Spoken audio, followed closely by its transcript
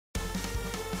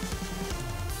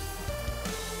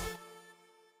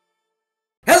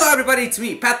everybody, it's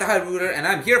me, PatTheHyruler, and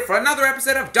I'm here for another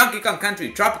episode of Donkey Kong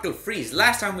Country Tropical Freeze.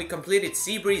 Last time we completed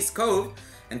Seabreeze Cove,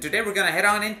 and today we're gonna head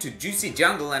on into Juicy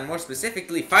Jungle, and more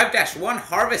specifically 5-1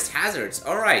 Harvest Hazards.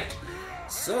 Alright,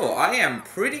 so I am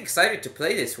pretty excited to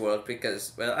play this world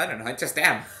because, well, I don't know, I just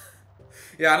am.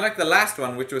 Yeah, unlike the last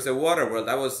one, which was a water world,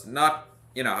 I was not,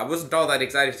 I wasn't all that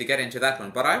excited to get into that one,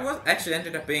 but I was actually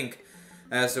ended up being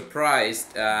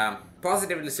surprised,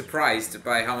 positively surprised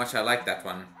by how much I liked that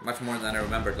one, much more than I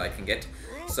remembered liking it.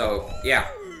 So yeah,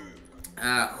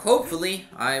 hopefully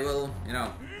I will,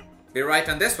 be right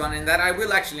on this one, in that I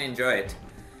will actually enjoy it,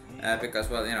 because,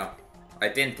 well, I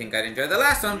didn't think I'd enjoy the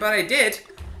last one, but I did.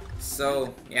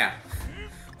 So yeah,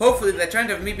 hopefully the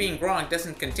trend of me being wrong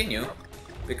doesn't continue,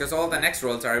 because all the next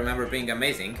worlds I remember being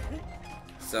amazing.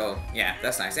 So yeah,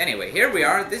 that's nice. Anyway, here we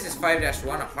are. This is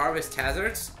 5-1 Harvest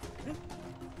Hazards.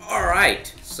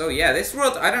 Alright, so yeah, this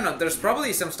world, I don't know, there's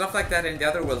probably some stuff like that in the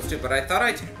other worlds too, but I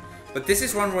thought but this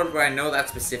is one world where I know that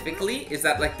specifically, is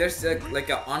that like there's like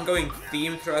an ongoing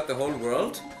theme throughout the whole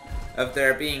world of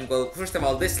there being, well, first of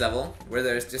all, this level, where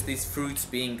there's just these fruits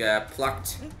being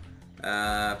plucked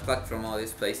from all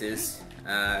these places,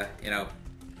 so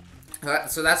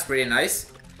that's pretty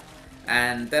nice.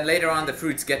 And then later on the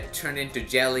fruits get turned into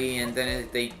jelly, and then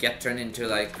they get turned into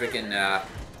like freaking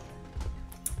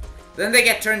then they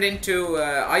get turned into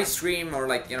ice cream, or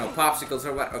like, popsicles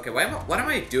or what. Okay, what am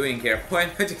I doing here? Why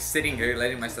am I just sitting here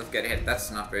letting myself get hit? That's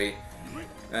not very,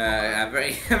 a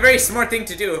very smart thing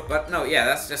to do. But no, yeah,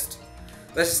 that's just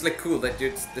like cool that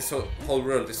this whole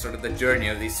world is sort of the journey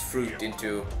of these fruit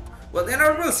into, well,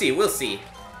 we'll see.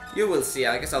 You will see.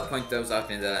 I guess I'll point those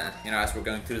out in the, as we're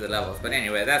going through the levels. But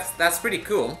anyway, that's pretty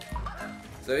cool.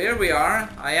 So here we are.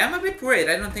 I am a bit worried.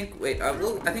 I don't think. Wait, I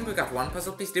think we got one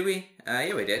puzzle piece. Did we?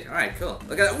 Yeah, we did. All right, cool.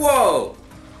 Look at that. Whoa!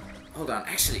 Hold on.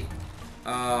 Actually,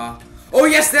 oh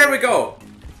yes, there we go.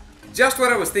 Just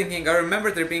what I was thinking. I remember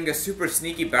there being a super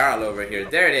sneaky barrel over here.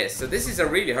 There it is. So this is a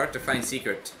really hard to find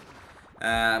secret.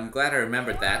 I'm glad I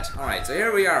remembered that. All right, so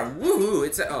here we are. Woohoo!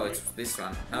 It's this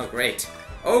one. Oh great.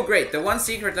 Oh great. The one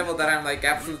secret level that I'm like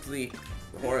absolutely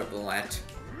horrible at.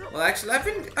 Well, actually, I've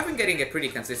been getting it pretty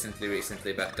consistently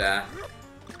recently,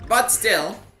 but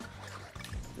still,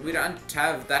 we don't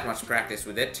have that much practice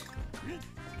with it.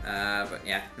 But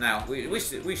yeah, now we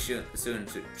should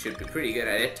be pretty good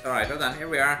at it. All right, hold on, here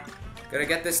we are. Gotta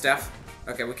get this stuff.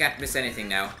 Okay, we can't miss anything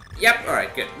now. Yep. All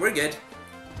right, good. We're good.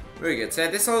 Very good.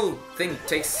 So this whole thing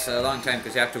takes a long time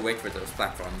because you have to wait for those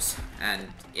platforms, and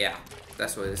yeah,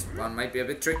 that's why this one might be a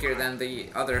bit trickier than the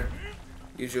other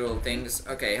usual things.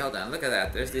 Okay, hold on, look at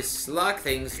that. There's these slug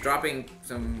things dropping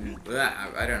some,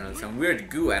 I don't know, some weird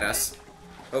goo at us.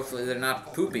 Hopefully they're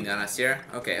not pooping on us here.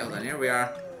 Okay, hold on, here we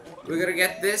are. We're gonna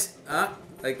get this,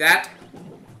 like that.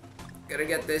 Gotta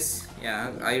get this.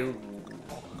 Yeah, I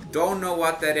don't know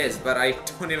what that is, but I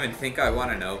don't even think I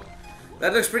want to know.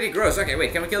 That looks pretty gross. Okay,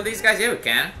 wait, can we kill these guys? Yeah, we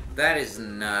can. That is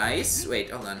nice.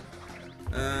 Wait, hold on.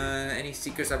 Any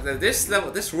secrets up there? This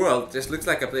level, this world just looks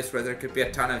like a place where there could be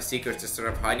a ton of secrets just sort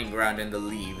of hiding around in the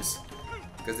leaves.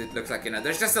 Because it looks like,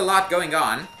 there's just a lot going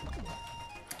on.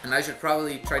 And I should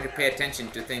probably try to pay attention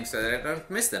to things so that I don't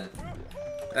miss them.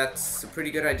 That's a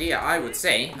pretty good idea, I would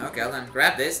say. Okay, hold on,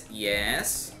 grab this.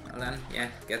 Yes. Hold on, yeah,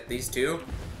 get these two.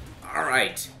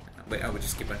 Alright. Wait, I would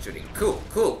just keep on shooting. Cool,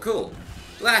 cool, cool.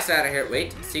 Blast out of here.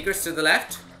 Wait, secrets to the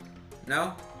left?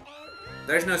 No?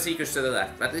 There's no secrets to the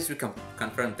left, but at least we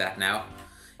confirmed that now.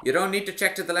 You don't need to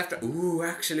check to the left. Ooh,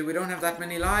 actually, we don't have that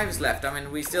many lives left. I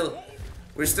mean, we're still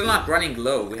not running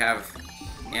low. We have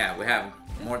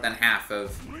more than half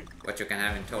of what you can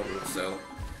have in total. So,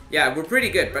 yeah, we're pretty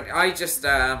good. But I just,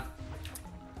 I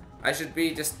should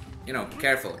be just,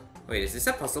 careful. Wait, is this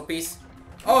a puzzle piece?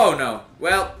 Oh no.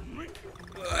 Well,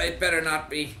 it better not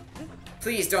be.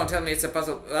 Please don't tell me it's a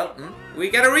puzzle. Well, we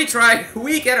get a retry.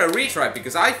 We get a retry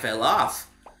because I fell off.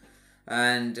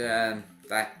 And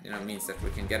that, means that we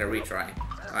can get a retry.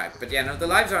 Alright, but yeah, no, the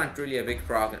lives aren't really a big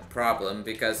problem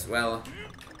because, well,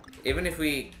 even if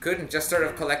we couldn't just sort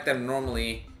of collect them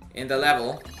normally in the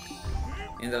levels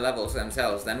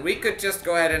themselves, then we could just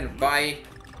go ahead and buy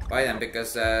them,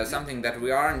 because something that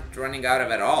we aren't running out of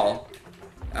at all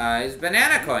is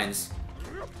banana coins.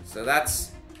 So that's...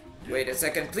 Wait a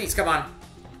second, please, come on.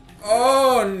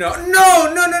 Oh, no.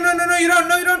 No, you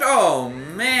don't. Oh,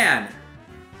 man.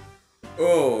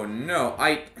 Oh, no.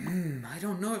 I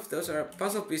don't know if those are a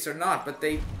puzzle piece or not, but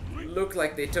they look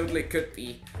like they totally could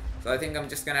be. So I think I'm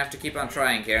just gonna have to keep on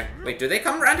trying here. Wait, do they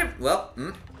come random? Well,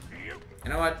 you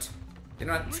know what?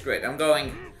 Screw it. I'm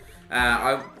going.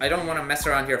 I don't want to mess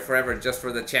around here forever just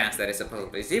for the chance that it's a puzzle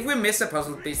piece. If we miss a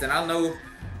puzzle piece, then I'll know,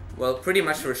 well, pretty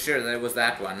much for sure that it was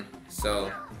that one.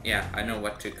 So, yeah, I know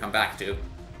what to come back to.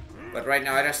 But right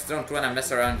now I just don't want to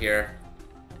mess around here.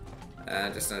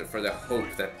 Just for the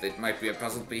hope that it might be a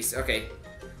puzzle piece. Okay,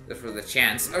 just for the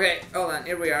chance. Okay, hold on,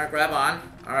 here we are, grab on.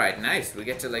 Alright, nice. We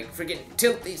get to like freaking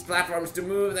tilt these platforms to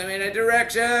move them in a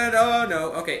direction. Oh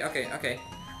no, okay, okay, okay.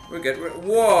 We're good,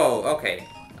 whoa, okay.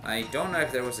 I don't know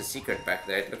if there was a secret back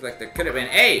there. It looked like there could have been.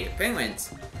 Hey,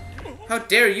 penguins! How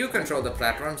dare you control the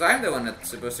platforms? I'm the one that's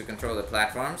supposed to control the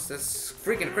platforms. That's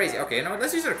freaking crazy. Okay, you know what?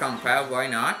 Let's use our Kung Pao. Why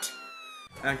not?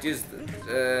 I don't use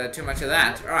too much of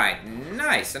that. Alright,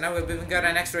 nice. So now we've even got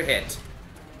an extra hit.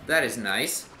 That is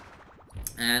nice.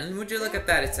 And would you look at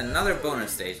that? It's another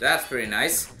bonus stage. That's pretty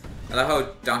nice. I love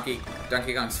how Donkey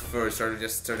Kong's fur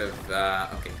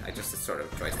okay, I just sort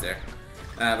of twice there.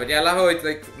 But yeah, I love how it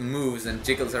like moves and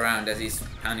jiggles around as he's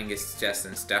pounding his chest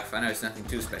and stuff. I know it's nothing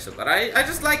too special, but I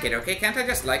just like it, okay? Can't I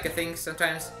just like a thing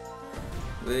sometimes?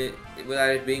 Without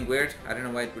it being weird? I don't know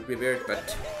why it would be weird,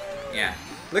 but yeah.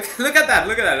 Look at that,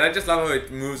 look at that. I just love how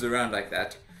it moves around like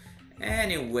that.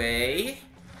 Anyway,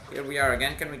 here we are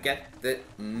again. Can we get the...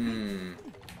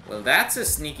 Well, that's a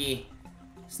sneaky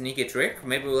trick.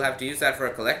 Maybe we'll have to use that for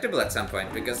a collectible at some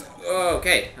point, because... Oh,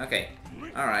 okay.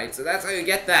 Alright, so that's how you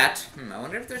get that. I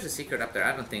wonder if there's a secret up there.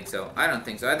 I don't think so. I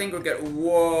think we're good.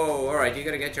 Whoa, alright, you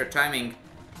gotta get your timing.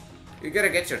 You gotta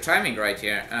get your timing right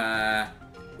here.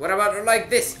 What about like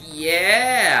this?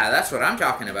 Yeah, that's what I'm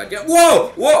talking about. Yeah,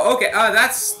 whoa, okay.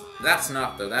 That's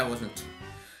not though. That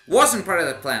wasn't part of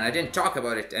the plan. I didn't talk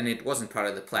about it, and it wasn't part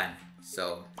of the plan.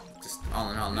 So, just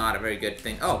all in all, not a very good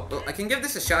thing. Oh, well, I can give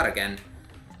this a shot again.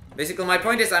 Basically, my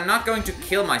point is I'm not going to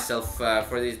kill myself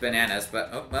for these bananas, but...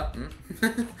 Oh, well,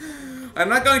 I'm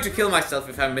not going to kill myself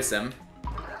if I miss them.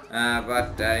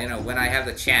 But, you know, when I have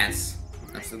the chance,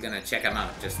 I'm still gonna check them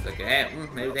out. Just like, hey,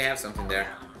 maybe they have something there.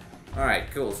 Alright,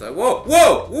 cool. So,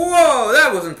 whoa!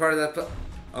 That wasn't part of the...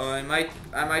 Oh, I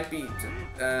might be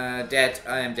dead.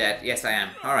 I am dead. Yes, I am.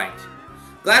 Alright.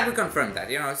 Glad we confirmed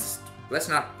that. You know, let's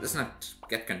not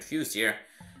get confused here.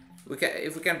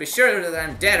 If we can be sure that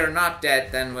I'm dead or not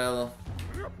dead, then, well,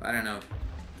 I don't know.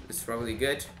 It's probably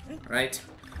good, right?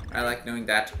 I like knowing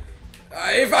that.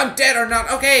 If I'm dead or not,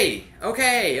 okay.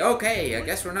 I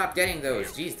guess we're not getting those.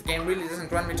 Jeez, the game really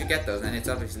doesn't want me to get those, and it's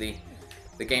obviously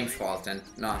the game's fault and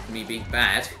not me being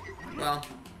bad. Well,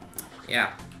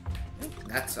 yeah.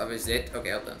 That's obviously it.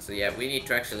 Okay, hold on. So yeah, we need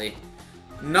to actually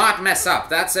not mess up.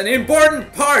 That's an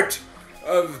important part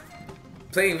of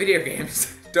playing video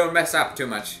games. Don't mess up too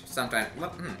much sometimes.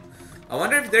 I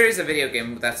wonder if there is a video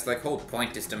game that's like whole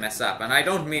point is to mess up, and I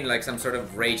don't mean like some sort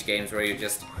of rage games where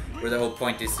where the whole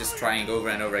point is just trying over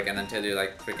and over again until you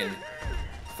like freaking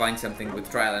find something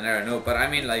with trial and error. No, but I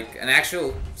mean like an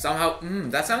actual somehow.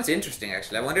 That sounds interesting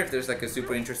actually. I wonder if there's like a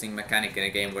super interesting mechanic in a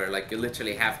game where like you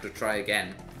literally have to try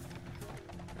again.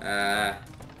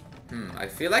 I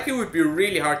feel like it would be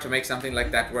really hard to make something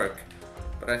like that work,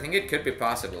 but I think it could be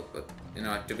possible. But you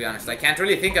know, to be honest, I can't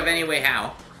really think of any way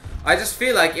how. I just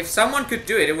feel like if someone could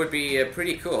do it, it would be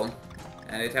pretty cool.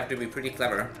 And it'd have to be pretty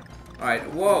clever. Alright,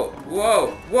 whoa,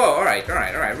 alright,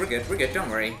 we're good, don't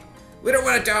worry. We don't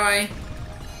want to die!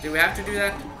 Do we have to do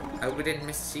that? I hope we didn't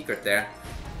miss a secret there.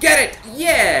 Get it!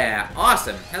 Yeah!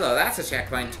 Awesome! Hello, that's a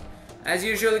checkpoint. As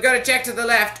usual, we gotta check to the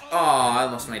left. Oh, I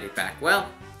almost made it back. Well,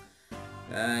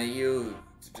 you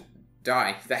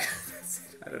die.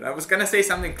 I don't know, I was gonna say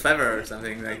something clever or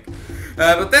something like,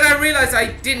 but then I realized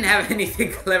I didn't have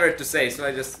anything clever to say, so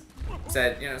I just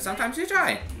said, you know, sometimes you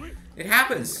die. It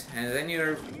happens, and then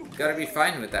you're gotta be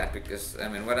fine with that, because, I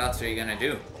mean, what else are you gonna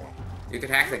do? You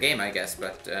could hack the game, I guess,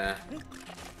 but,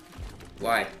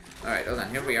 why? Alright, hold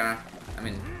on, here we are. I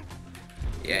mean,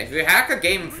 yeah, if you hack a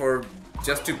game for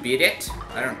just to beat it,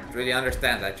 I don't really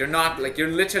understand that. You're not, like, you're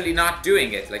literally not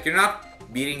doing it. Like, you're not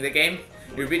beating the game,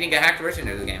 you're beating a hacked version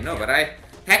of the game. No, but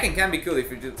hacking can be cool if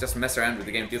you just mess around with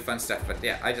the game, do fun stuff, but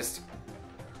yeah, I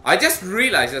just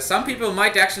realized that some people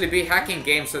might actually be hacking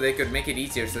games so they could make it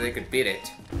easier, so they could beat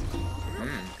it.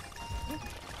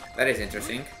 That is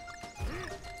interesting.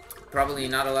 Probably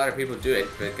not a lot of people do it,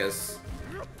 because,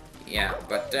 yeah,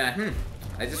 but,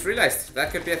 I just realized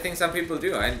that could be a thing some people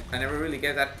do. I never really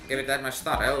gave it that much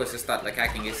thought. I always just thought, like,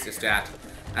 hacking is just to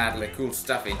add like, cool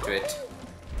stuff into it.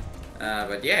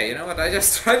 But yeah, you know what, I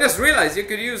just realized you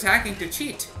could use hacking to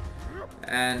cheat.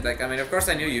 And like, I mean, of course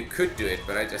I knew you could do it,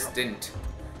 but I just didn't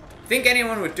think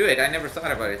anyone would do it. I never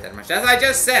thought about it that much. As I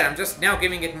just said, I'm just now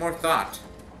giving it more thought.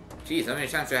 Jeez, how many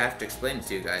times do I have to explain it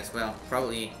to you guys? Well,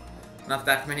 probably not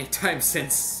that many times,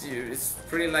 since it's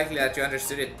pretty likely that you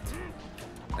understood it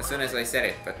as soon as I said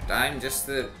it. But I'm just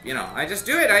you know, I just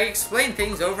do it. I explain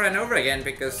things over and over again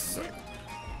because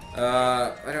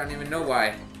I don't even know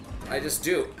why. I just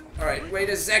do. Alright, wait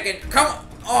a second. Come on.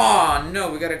 Oh,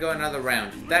 no, we gotta go another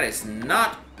round. That is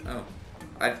not... Oh.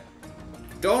 I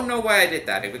don't know why I did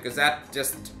that, because that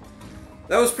just...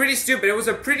 That was pretty stupid. It was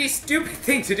a pretty stupid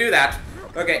thing to do that.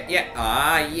 Okay, yeah.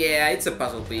 Ah, yeah, it's a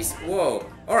puzzle piece. Whoa.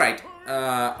 Alright.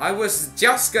 I was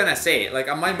just gonna say, like,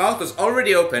 my mouth was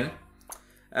already open.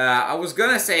 I was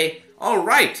gonna say,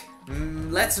 alright,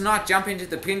 let's not jump into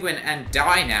the penguin and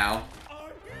die now.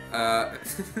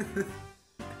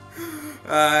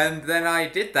 And then I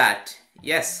did that.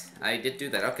 Yes, I did do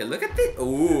that. Okay, look at the...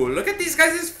 Ooh, look at these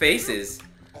guys' faces.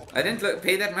 I didn't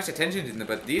pay that much attention to them,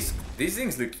 but these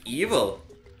things look evil.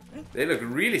 They look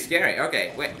really scary.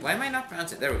 Okay, wait, why am I not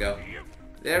bouncing? There we go.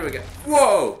 There we go.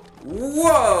 Whoa!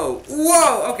 Whoa!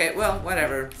 Whoa! Okay, well,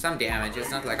 whatever. Some damage. It's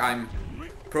not like I'm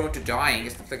prone to dying.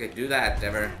 It's not like I do that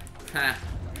ever. Ha.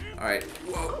 Alright.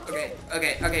 Whoa. Okay.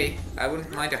 Okay. Okay. I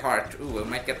wouldn't mind a heart. Ooh, I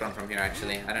might get one from here,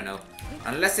 actually. I don't know.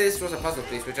 Unless this was a puzzle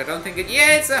piece, which I don't think it...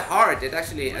 Yeah, it's a heart. It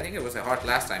actually... I think it was a heart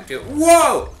last time, too.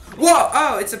 Whoa! Whoa!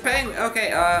 Oh, it's a penguin.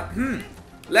 Okay,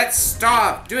 Let's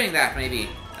stop doing that, maybe.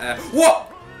 Whoa!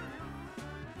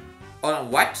 Oh,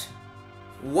 what?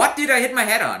 What did I hit my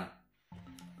head on?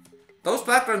 Those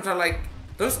platforms are like...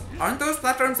 Aren't those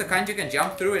platforms the kind you can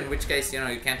jump through? In which case, you know,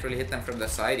 you can't really hit them from the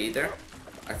side either.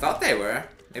 I thought they were.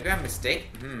 Maybe I'm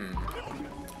mistaken.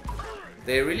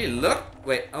 They really look...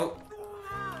 Wait, oh...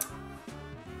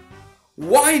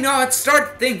 Why not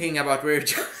start thinking about where you're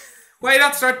jumping? Why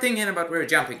not start thinking about where you're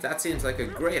jumping? That seems like a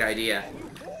great idea.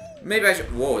 Maybe I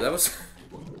should... Whoa, that was...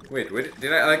 Wait,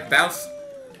 did I, like, bounce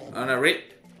on a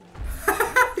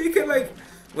You can, like...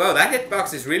 Wow, that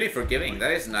hitbox is really forgiving.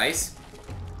 That is nice.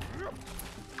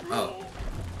 Oh.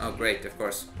 Oh, great, of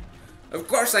course. Of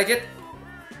course I did...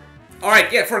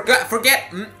 Alright, yeah,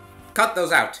 forget... Cut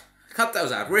those out. Cut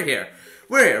those out. We're here.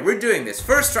 We're here. We're doing this.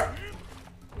 First try...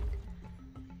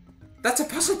 That's a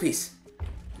puzzle piece.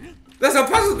 That's a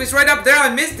puzzle piece right up there. I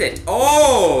missed it.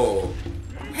 Oh.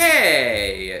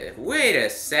 Hey. Wait a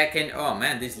second. Oh,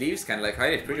 man. These leaves kind of like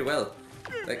hide it pretty well.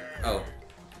 Like, oh.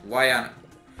 Why on...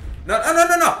 No.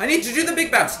 I need to do the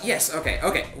big bounce. Yes. Okay.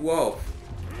 Whoa.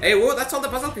 Hey, whoa. That's all the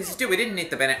puzzle pieces do. We didn't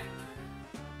need the Bennett.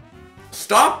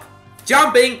 Stop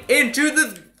jumping into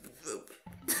the...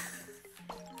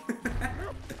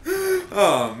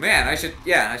 Oh, man. I should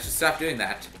stop doing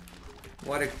that.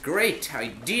 What a great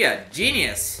idea.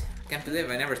 Genius. Can't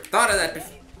believe I never thought of that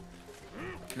before.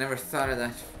 Never thought of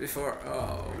that before.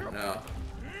 Oh, no.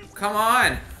 Come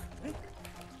on.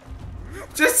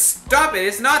 Just stop it.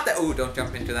 It's not that... Oh, don't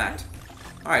jump into that.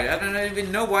 Alright, I don't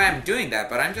even know why I'm doing that,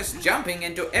 but I'm just jumping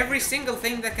into every single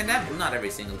thing that can damage... Well, not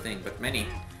every single thing, but many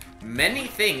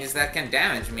things that can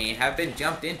damage me have been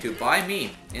jumped into by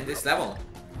me in this level.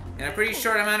 In a pretty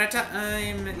short amount of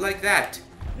time like that.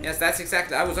 Yes, that's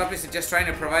exactly... I was obviously just trying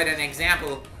to provide an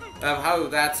example of how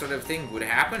that sort of thing would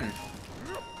happen.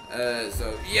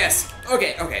 So, yes.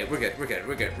 Okay, we're good.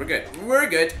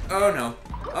 Oh, no.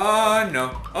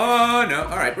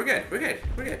 Alright, we're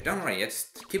good. Don't worry,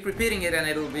 just keep repeating it and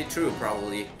it'll be true,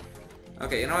 probably.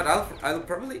 Okay, you know what, I'll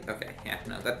probably... Okay, yeah,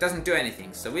 no, that doesn't do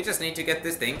anything. So we just need to get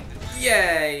this thing.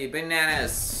 Yay,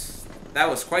 bananas. That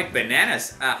was quite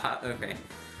bananas. Aha, okay.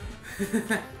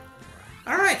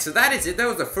 Alright, so that is it. That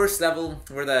was the first level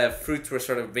where the fruits were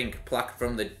sort of being plucked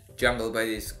from the jungle by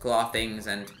these claw things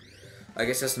and I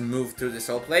guess just moved through this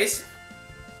whole place.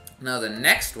 Now the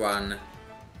next one.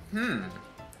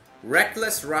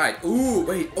 Reckless Ride. Ooh,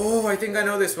 wait. Oh, I think I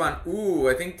know this one. Ooh,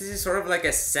 I think this is sort of like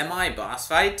a semi-boss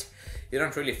fight. You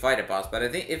don't really fight a boss, but I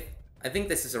think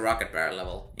this is a rocket barrel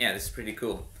level. Yeah, this is pretty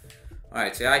cool.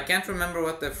 Alright, so I can't remember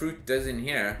what the fruit does in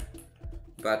here,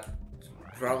 but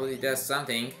probably does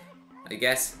something, I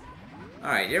guess.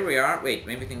 Alright, here we are. Wait,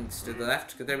 maybe things to the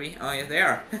left. Could there be? Oh, yeah, they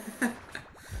are.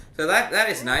 So that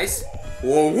is nice.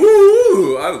 Whoa,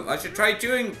 woo! Oh, I should try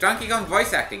doing Donkey Kong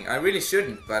voice acting. I really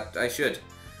shouldn't, but I should.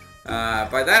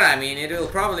 By that I mean it'll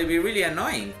probably be really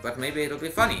annoying, but maybe it'll be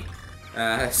funny.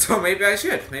 So maybe I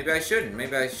should. Maybe I shouldn't.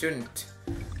 Maybe I shouldn't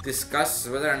discuss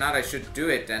whether or not I should do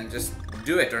it and just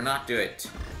do it or not do it.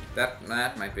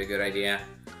 That might be a good idea.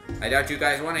 I doubt you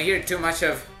guys want to hear too much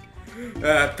of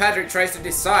Patrick tries to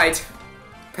decide.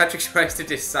 Patrick tries to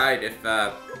decide if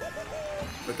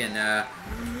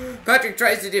Patrick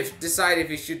tries to decide if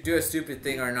he should do a stupid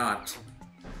thing or not.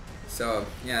 So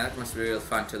yeah, that must be real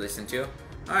fun to listen to.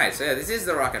 Alright, so yeah, this is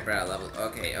the rocket barrel level.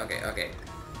 Okay.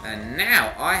 And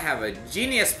now I have a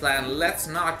genius plan. Let's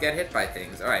not get hit by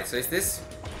things. Alright, so is this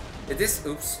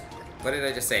oops, what did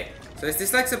I just say? So is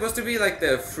this like supposed to be like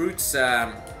the fruits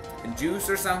juice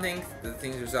or something? The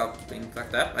things result being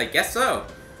plucked up? I guess so.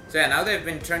 So yeah, now they've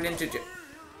been turned into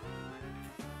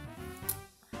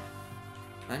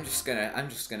I'm just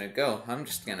gonna go. I'm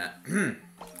just gonna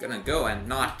go and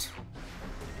not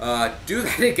do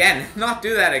that again. Not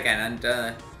do that again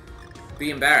and be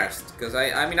embarrassed. Because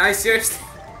I mean, I seriously,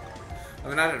 I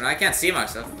mean, I don't know, I can't see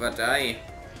myself, but I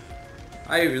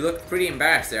looked pretty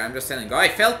embarrassed there. I'm just telling you. I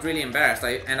felt really embarrassed.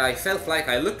 And I felt like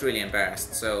I looked really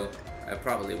embarrassed, so I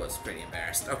probably was pretty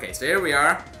embarrassed. Okay, so here we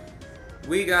are.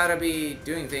 We gotta be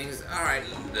doing things. Alright,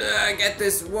 get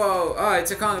this. Whoa. Oh, it's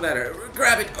a Kong ladder.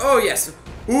 Grab it. Oh, yes.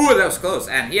 Ooh, that was close.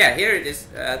 And yeah, here it is.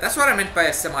 That's what I meant by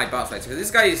a semi-boss fight. So this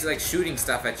guy is like shooting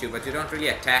stuff at you, but you don't really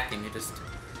attack him. You just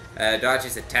dodge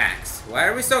his attacks. Why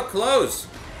are we so close?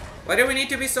 Why do we need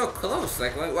to be so close?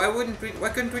 Like, why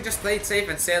couldn't we just play it safe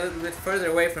and stay a little bit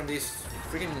further away from these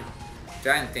freaking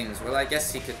giant things? Well, I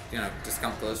guess he could, you know, just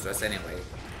come close to us anyway.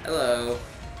 Hello.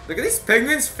 Look at these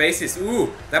penguins' faces.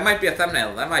 Ooh, that might be a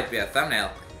thumbnail. That might be a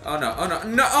thumbnail. Oh no, oh no,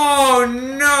 no, oh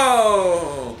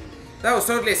no! That was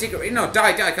totally a secret. No,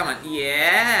 die, come on.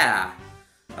 Yeah!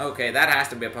 Okay, that has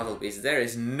to be a puzzle piece. There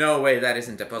is no way that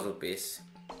isn't a puzzle piece.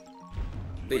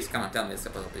 Please, come on, tell me it's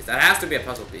a puzzle piece. That has to be a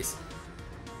puzzle piece.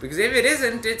 Because if it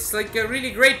isn't, it's like a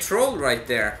really great troll right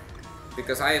there.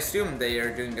 Because I assume they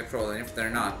are doing a troll, and if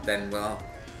they're not, then, well,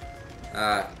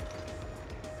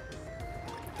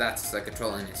 that's like a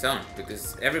troll in its own,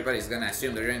 because everybody's gonna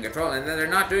assume they're doing a troll, and then they're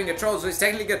not doing a troll, so it's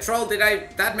technically a troll.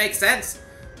 That makes sense?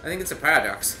 I think it's a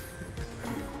paradox.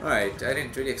 Alright, I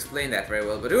didn't really explain that very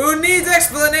well, but who needs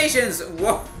explanations?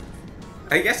 Whoa!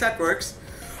 I guess that works.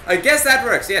 I guess that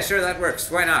works. Yeah, sure, that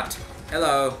works. Why not?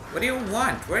 Hello. What do you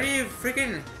want? Where do you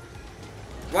freaking...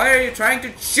 Why are you trying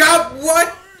to jump?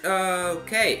 What?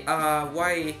 Okay,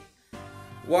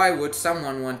 why would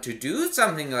someone want to do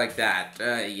something like that?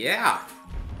 Yeah.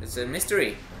 It's a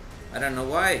mystery. I don't know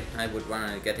why I would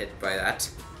want to get hit by that.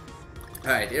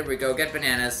 Alright, here we go. Get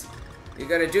bananas. You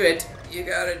gotta do it. You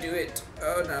gotta do it.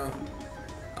 Oh no.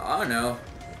 Oh no.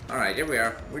 Alright, here we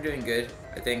are. We're doing good,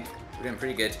 I think. We're doing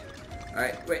pretty good.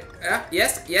 Alright, wait.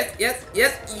 Yes, yes, yes,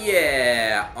 yes,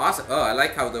 yeah. Awesome. Oh, I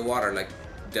like how the water, like,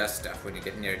 does stuff when you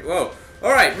get near it. Whoa.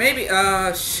 Alright, maybe,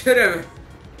 should have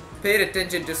paid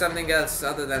attention to something else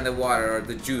other than the water or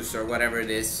the juice or whatever it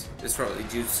is. It's probably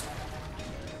juice.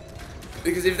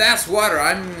 Because if that's water,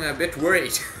 I'm a bit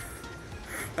worried.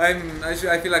 I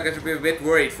feel like I should be a bit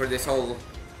worried for this whole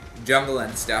jungle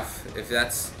and stuff. If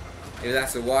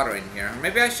that's the water in here.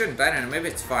 Maybe I shouldn't. I don't know. Maybe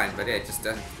it's fine. But yeah, it just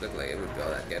doesn't look like it would be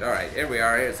all that good. Alright, here we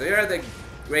are. Here. So here are the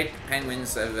great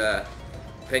penguins of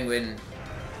penguin.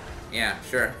 Yeah,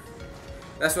 sure.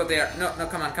 That's what they are. No, no,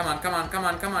 come on, come on, come on, come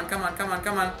on, come on, come on, come on,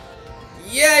 come on.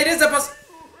 Yeah, it is a bus.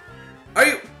 Are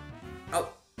you? Oh,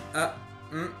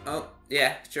 oh,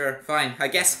 yeah, sure, fine. I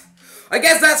guess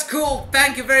that's cool.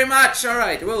 Thank you very much. All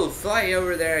right, we'll fly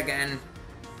over there again.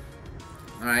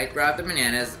 All right, grab the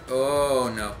bananas.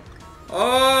 Oh no.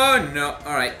 Oh no.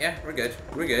 All right, yeah, we're good.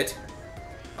 We're good.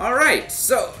 All right,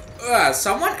 so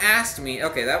someone asked me.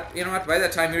 Okay, that, you know what? By the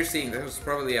time you're seeing this was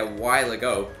probably a while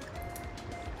ago.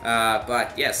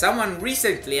 But yeah, someone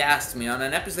recently asked me on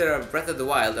an episode of Breath of the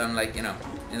Wild, on, like, you know,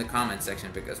 in the comment section,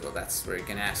 because, well, that's where you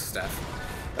can ask stuff.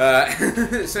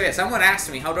 So yeah, someone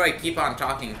asked me, how do I keep on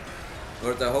talking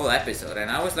for the whole episode?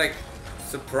 And I was, like,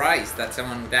 surprised that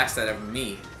someone would ask that of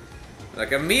me.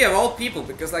 Like, of me of all people,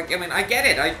 because, like, I mean, I get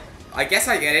it. I guess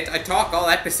I get it. I talk all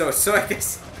episodes, so I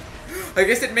guess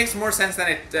it makes more sense than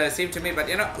it seemed to me. But,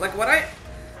 you know, like,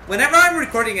 whenever I'm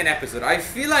recording an episode, I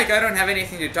feel like I don't have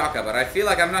anything to talk about. I feel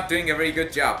like I'm not doing a very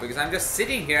good job, because I'm just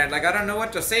sitting here and, like, I don't know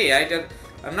what to say.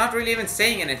 I'm not really even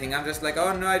saying anything. I'm just like,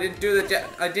 oh no, I didn't do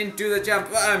the jump.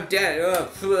 Oh, I'm dead.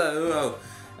 Oh.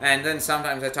 And then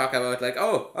sometimes I talk about, like,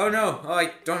 oh no,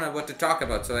 I don't know what to talk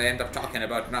about, so I end up talking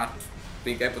about not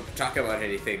being able to talk about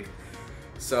anything.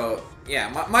 So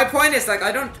yeah, my point is, like,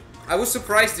 I was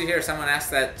surprised to hear someone ask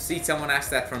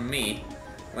that from me,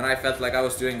 when I felt like I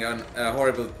was doing a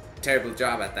horrible, terrible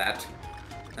job at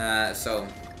that. So,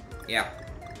 yeah.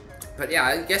 But yeah,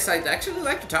 I guess I'd actually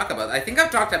like to talk about it. I think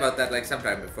I've talked about that, like,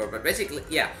 sometime before, but basically,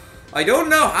 yeah. I don't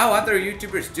know how other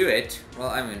YouTubers do it. Well,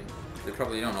 I mean, they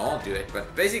probably don't all do it,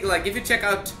 but basically, like, if you check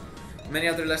out many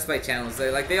other Let's Play channels,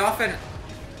 they often,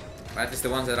 or at least the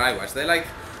ones that I watch, they, like,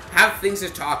 have things to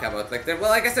talk about. Like,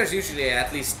 well, I guess there's usually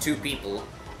at least 2 people,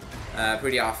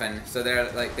 pretty often, so they're,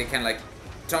 like, they can, like,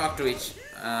 talk to each...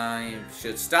 I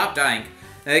should stop dying.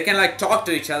 They can, like, talk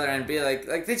to each other and be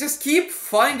like they just keep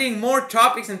finding more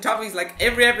topics and topics. Like,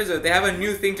 every episode they have a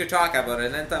new thing to talk about,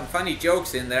 and then some funny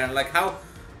jokes in there. And, like, how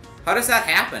does that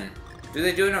happen? Do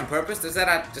they do it on purpose? Does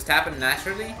that just happen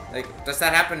naturally? Like, does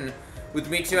that happen with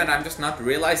me too and I'm just not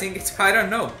realizing it? I don't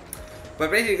know. But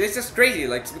basically, it's just crazy,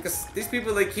 like, because these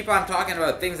people, they keep on talking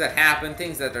about things that happen,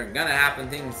 things that are gonna happen,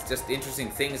 things, just interesting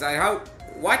things.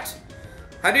 What?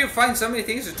 How do you find so many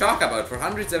things to talk about for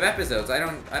hundreds of episodes? I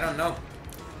don't know.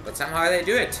 But somehow they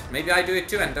do it. Maybe I do it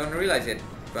too and don't realize it.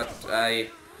 But I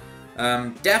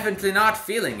definitely not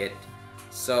feeling it.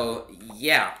 So,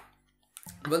 yeah.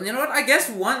 Well, you know what? I guess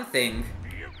one thing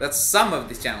that some of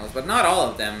these channels, but not all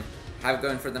of them, have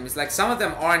going for them is like some of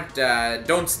them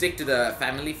don't stick to the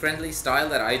family-friendly style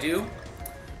that I do.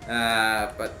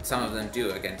 But some of them do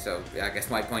again. So, yeah, I guess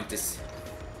my point is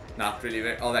not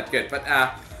really all that good. But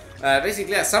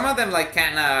basically, yeah, some of them like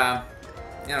can,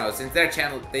 you know, since their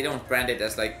channel, they don't brand it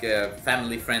as like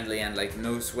family friendly and like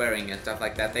no swearing and stuff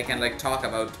like that. They can like talk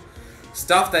about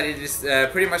stuff that it is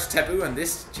pretty much taboo on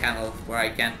this channel, where I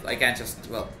can't just,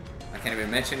 well, I can't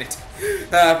even mention it.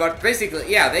 But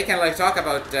basically, yeah, they can like talk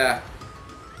about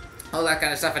all that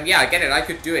kind of stuff. And yeah, I get it. I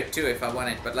could do it too if I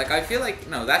wanted. But like, I feel like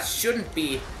no, that shouldn't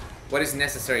be what is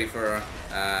necessary for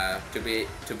to be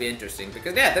interesting.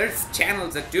 Because yeah, there's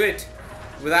channels that do it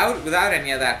without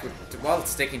any of that, while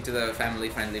sticking to the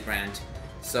family-friendly brand.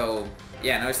 So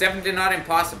yeah, no, it's definitely not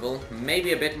impossible.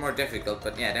 Maybe a bit more difficult,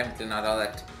 but yeah, definitely not all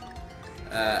that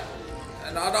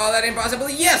impossible.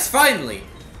 Yes, finally.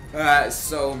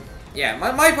 So yeah,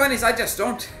 my point is I just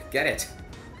don't get it.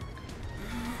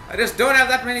 I just don't have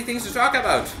that many things to talk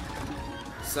about.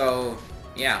 So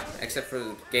yeah, except for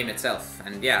the game itself,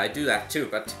 and yeah, I do that too,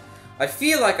 but I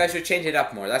feel like I should change it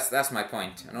up more. That's my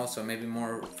point. And also maybe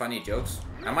more funny jokes.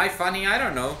 Am I funny? I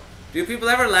don't know. Do people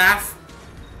ever laugh?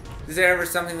 Is there ever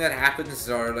something that happens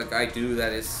or like I do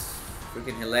that is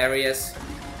freaking hilarious?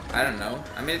 I don't know.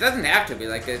 I mean, it doesn't have to be.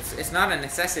 Like, it's not a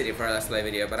necessity for a Let's Play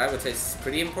video, but I would say it's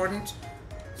pretty important.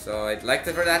 So I'd like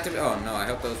for that to be... Oh no, I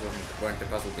hope those weren't the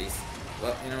puzzle piece.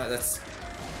 Well, you know what?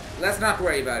 Let's not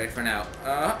worry about it for now.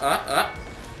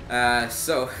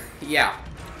 So yeah.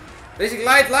 Basically,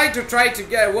 I'd like to try to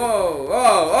get...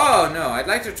 Oh, no. I'd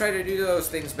like to try to do those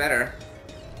things better.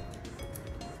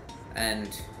 And,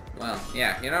 well,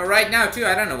 yeah. You know, right now, too,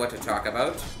 I don't know what to talk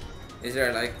about. Is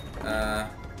there, like,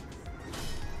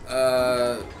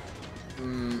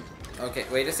 okay,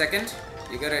 wait a second.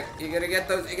 You gotta get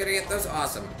those. You gotta get those.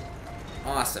 Awesome.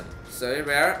 Awesome. So here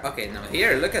we are. Okay, now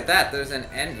here, look at that. There's an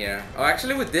N here. Oh,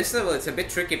 actually, with this level, it's a bit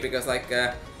tricky because, like,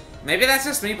 maybe that's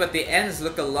just me, but the ends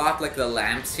look a lot like the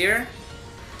lamps here.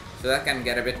 So that can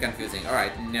get a bit confusing.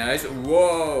 Alright, nice.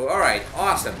 Whoa, alright,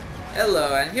 awesome.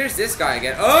 Hello, and here's this guy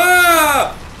again.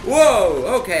 Oh!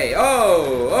 Whoa, okay.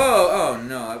 Oh,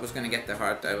 no, I was gonna get the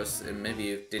heart. Maybe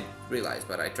you didn't realize,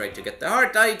 but I tried to get the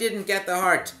heart. I didn't get the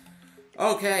heart.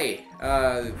 Okay,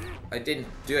 I didn't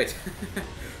do it.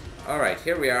 Alright,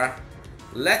 here we are.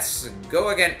 Let's go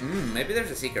again. Maybe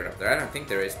there's a secret up there. I don't think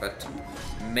there is, but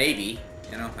maybe.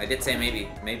 You know, I did say maybe.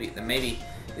 The maybe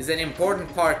is an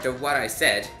important part of what I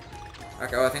said.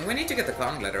 Okay, well, I think we need to get the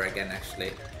clown ladder again,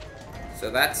 actually. So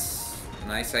that's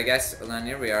nice, I guess. And then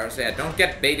here we are. So yeah, don't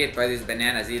get baited by these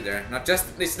bananas either.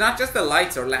 It's not just the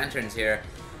lights or lanterns here,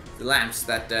 the lamps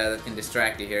that can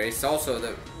distract you here. It's also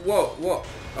the whoa.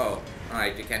 Oh, all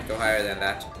right, you can't go higher than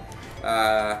that.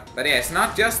 But yeah, it's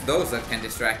not just those that can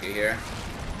distract you here.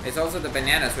 It's also the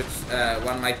bananas, which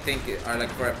one might think are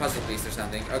like for a puzzle piece or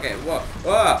something. Okay, whoa,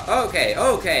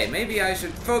 okay. Maybe I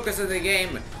should focus on the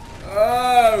game.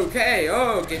 Okay.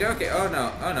 Oh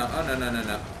no.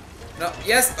 No,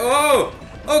 yes, oh!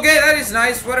 Okay, that is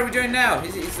nice. What are we doing now?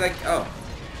 He's like, oh.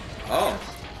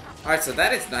 Alright, so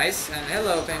that is nice. And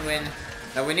hello, penguin.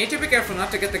 Now we need to be careful not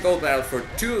to get the gold barrel for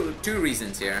two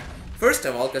reasons here. First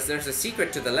of all, because there's a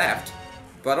secret to the left.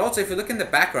 But also, if you look in the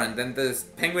background, then the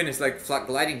penguin is like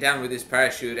gliding down with his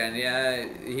parachute, and yeah,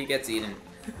 he gets eaten.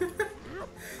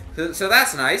 so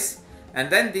that's nice. And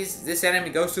then this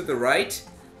enemy goes to the right,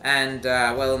 and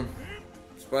well,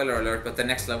 spoiler alert, but the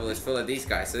next level is full of these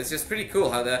guys. So it's just pretty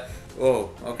cool how the... Oh,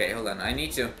 okay, hold on. I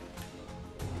need to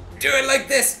do it like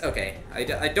this. Okay, I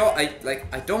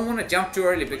don't want to jump too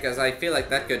early because I feel like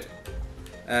that could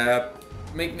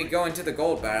make me go into the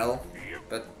gold barrel.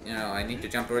 But, you know, I need to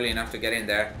jump early enough to get in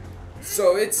there.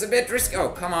 So it's a bit risky. Oh,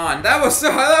 come on. That was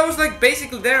like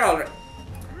basically there already.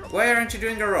 Why aren't you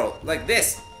doing a roll? Like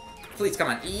this. Please, come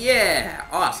on. Yeah,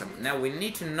 awesome. Now we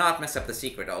need to not mess up the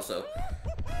secret also.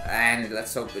 And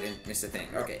let's hope we didn't miss a thing.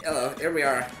 Okay, hello, here we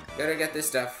are. Gotta get this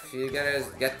stuff. You gotta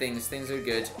get things. Things are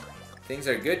good. Things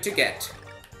are good to get.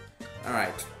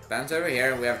 Alright, bounce over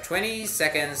here. We have 20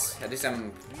 seconds. At least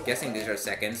I'm guessing these are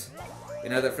seconds. You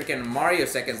know, the freaking Mario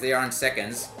seconds, they aren't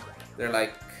seconds. They're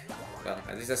like, well,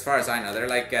 at least as far as I know, they're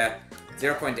like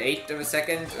 0.8 of a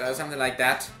second, something like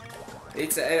that.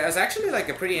 It's actually like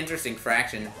a pretty interesting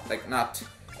fraction. Like, not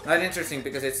Not interesting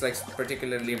because it's like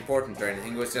particularly important or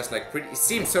anything. It was just like it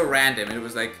seemed so random. It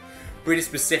was like pretty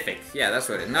specific. Yeah, that's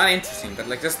what it is. Not interesting, but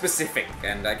like just specific.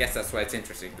 And I guess that's why it's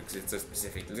interesting, because it's so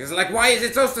specific. Because like, why is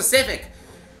it so specific?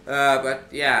 But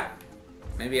yeah,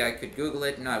 maybe I could Google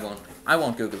it. No, I won't. I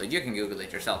won't Google it. You can Google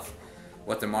it yourself.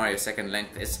 What the Mario second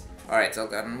length is. Alright, so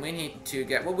we need to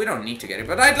get... Well, we don't need to get it,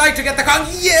 but I'd like to get the Kong!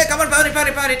 Yeah, come on, pound it, pound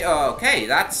it, pound it! Okay,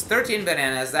 that's 13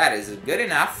 bananas. That is good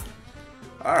enough.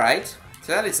 Alright,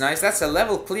 so that is nice. That's a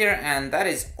level clear, and that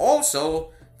is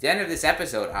also the end of this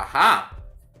episode. Aha!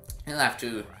 You'll have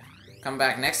to come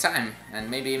back next time, and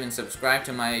maybe even subscribe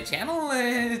to my channel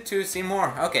to see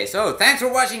more. Okay, so thanks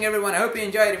for watching, everyone. I hope you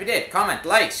enjoyed. If you did, comment,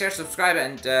 like, share, subscribe,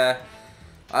 and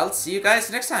I'll see you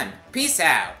guys next time. Peace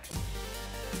out!